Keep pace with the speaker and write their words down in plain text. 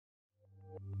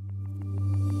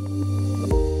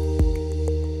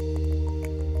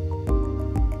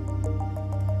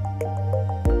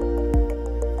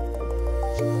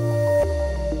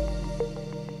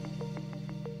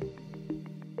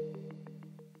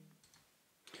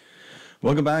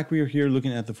Welcome back. We are here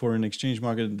looking at the foreign exchange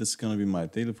market. This is going to be my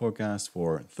daily forecast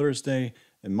for Thursday,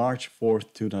 March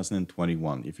 4th,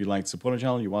 2021. If you like to support the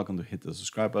channel, you're welcome to hit the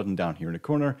subscribe button down here in the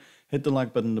corner. Hit the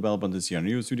like button, the bell button to see our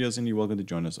newest videos, and you're welcome to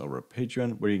join us over at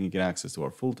Patreon, where you can get access to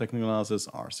our full technical analysis,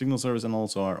 our signal service, and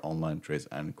also our online trades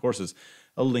and courses.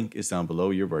 A link is down below.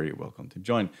 You're very welcome to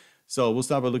join. So we'll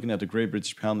start by looking at the Great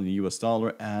British Pound and the US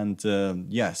dollar. And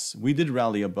yes, we did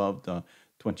rally above the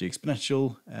 20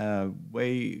 exponential,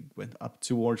 went up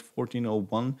towards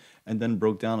 1401 and then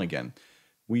broke down again.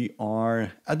 We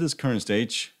are at this current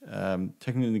stage,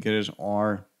 technical indicators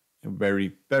are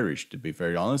very bearish, to be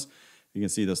very honest. You can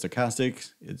see the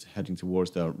stochastic, it's heading towards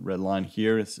the red line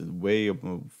here. It's way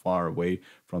far away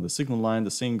from the signal line. The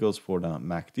same goes for the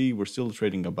MACD. We're still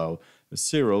trading about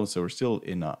 0, so we're still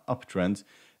in an uptrend.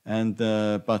 And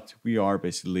but we are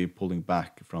basically pulling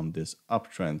back from this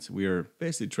uptrend. We are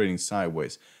basically trading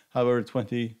sideways. However,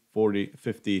 20, 40,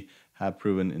 50 have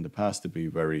proven in the past to be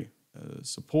very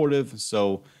supportive.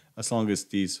 So as long as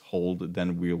these hold,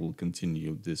 then we will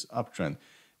continue this uptrend.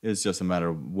 It's just a matter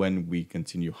of when we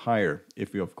continue higher.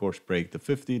 If we, of course, break the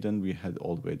 50, then we head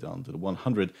all the way down to the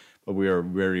 100. But we are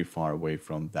very far away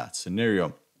from that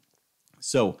scenario.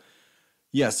 So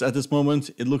yes, at this moment,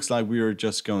 it looks like we are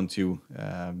just going to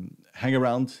hang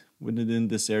around within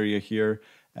this area here.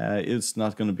 It's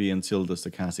not going to be until the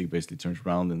stochastic basically turns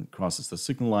around and crosses the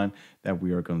signal line that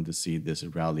we are going to see this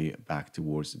rally back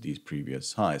towards these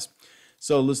previous highs.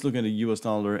 So let's look at the US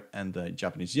dollar and the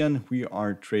Japanese yen. We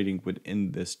are trading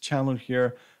within this channel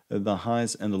here, the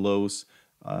highs and the lows,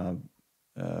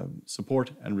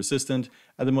 support and resistance.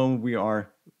 At the moment, we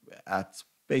are at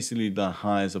basically the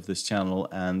highs of this channel,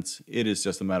 and it is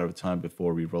just a matter of time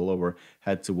before we roll over,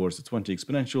 head towards the 20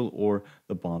 exponential or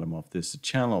the bottom of this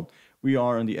channel. We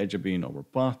are on the edge of being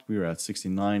overbought. We are at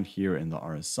 69 here in the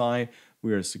RSI.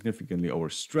 We are significantly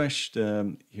overstretched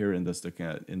here in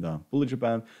the Bollinger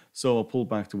Band. So a pull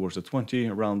back towards the 20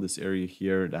 around this area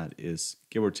here, that is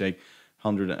give or take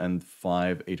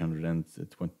 105,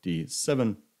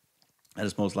 827. That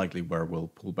is most likely where we'll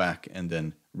pull back and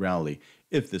then rally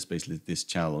if this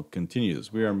channel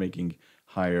continues. We are making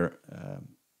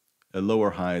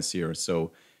lower highs here,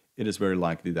 so it is very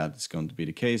likely that it's going to be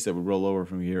the case that we roll over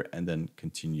from here and then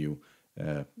continue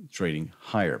trading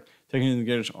higher. Technical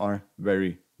indicators are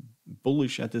very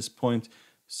bullish at this point,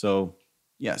 so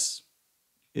yes,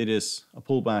 it is a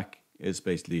pullback. It's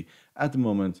basically at the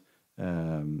moment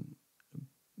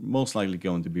most likely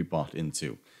going to be bought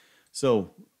into.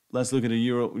 So let's look at the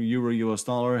euro US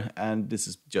dollar, and this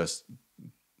is just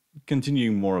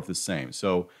continuing more of the same.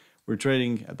 So we're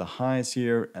trading at the highs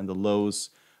here and the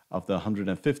lows of the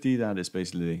 150. That is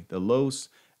basically the lows,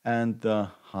 and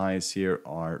the highs here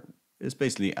is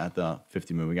basically at the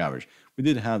 50 moving average. We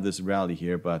did have this rally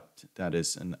here, but that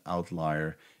is an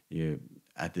outlier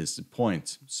at this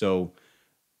point. So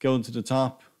going to the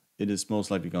top, it is most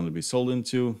likely going to be sold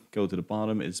into. Go to the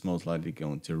bottom, it's most likely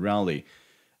going to rally.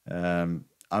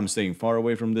 I'm staying far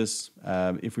away from this.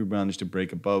 If we manage to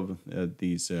break above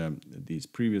these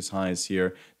previous highs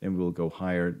here, then we'll go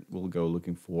higher. We'll go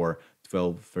looking for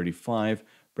 1235,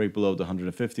 break below the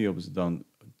 150, opposite down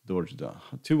towards the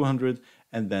 200,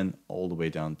 and then all the way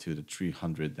down to the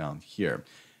 300 down here.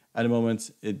 At the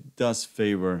moment, it does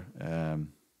favor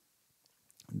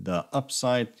the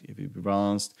upside, if you be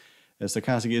balanced.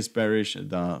 Stochastic is bearish,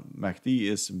 the MACD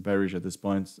is bearish at this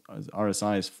point,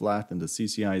 RSI is flat, and the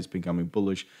CCI is becoming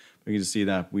bullish. We can see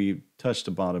that we touched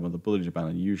the bottom of the Bollinger Band,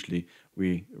 and usually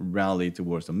we rally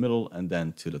towards the middle and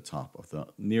then to the top of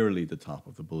nearly the top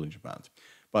of the Bollinger Band.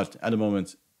 But at the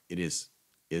moment, it is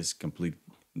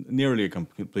nearly a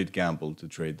complete gamble to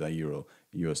trade the euro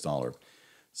US dollar.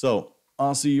 So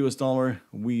Aussie US dollar,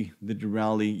 we did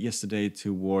rally yesterday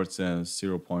towards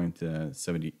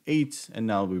 0.78, and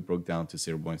now we broke down to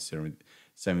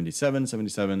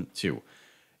 0.7772.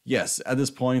 Yes, at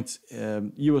this point,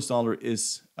 US dollar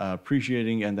is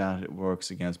appreciating, and that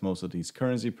works against most of these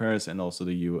currency pairs and also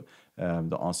the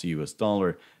Aussie US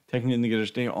dollar. Technical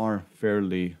indicators, they are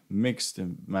fairly mixed.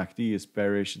 The MACD is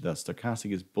bearish, the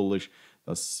stochastic is bullish,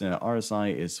 the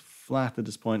RSI is flat at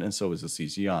this point, and so is the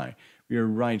CCI. We are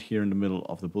right here in the middle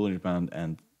of the Bollinger Band,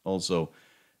 and also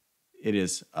it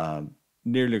is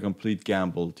nearly a complete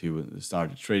gamble to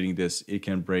start trading this. It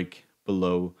can break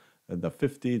below the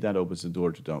 50, that opens the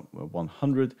door to the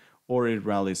 100, or it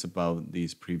rallies above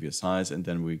these previous highs, and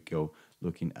then we go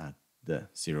looking at the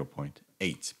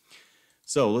 0.8.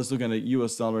 So let's look at the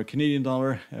US dollar, Canadian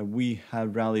dollar. We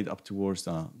have rallied up towards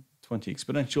the 20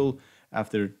 exponential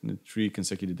after 3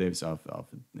 consecutive days of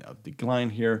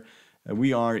decline here.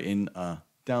 We are in a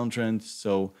downtrend,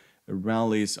 so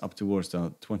rallies up towards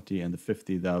the 20 and the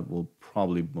 50 that will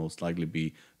probably most likely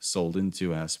be sold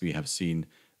into, as we have seen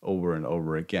over and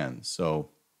over again. So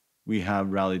we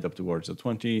have rallied up towards the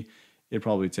 20. It'll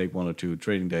probably take 1 or 2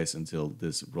 trading days until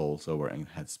this rolls over and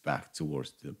heads back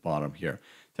towards the bottom here.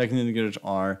 Technical indicators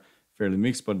are fairly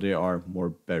mixed, but they are more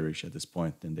bearish at this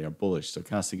point than they are bullish.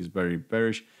 Stochastic is very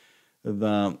bearish.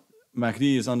 The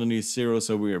MACD is underneath 0,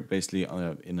 so we are basically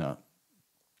in a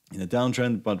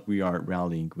downtrend, but we are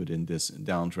rallying within this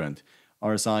downtrend.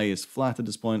 RSI is flat at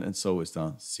this point, and so is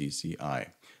the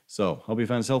CCI. So, hope you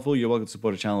found this helpful. You're welcome to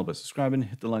support the channel by subscribing,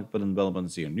 hit the like button, bell button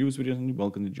to see our news videos, and you're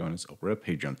welcome to join us over at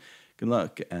Patreon. Good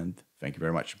luck, and thank you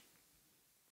very much.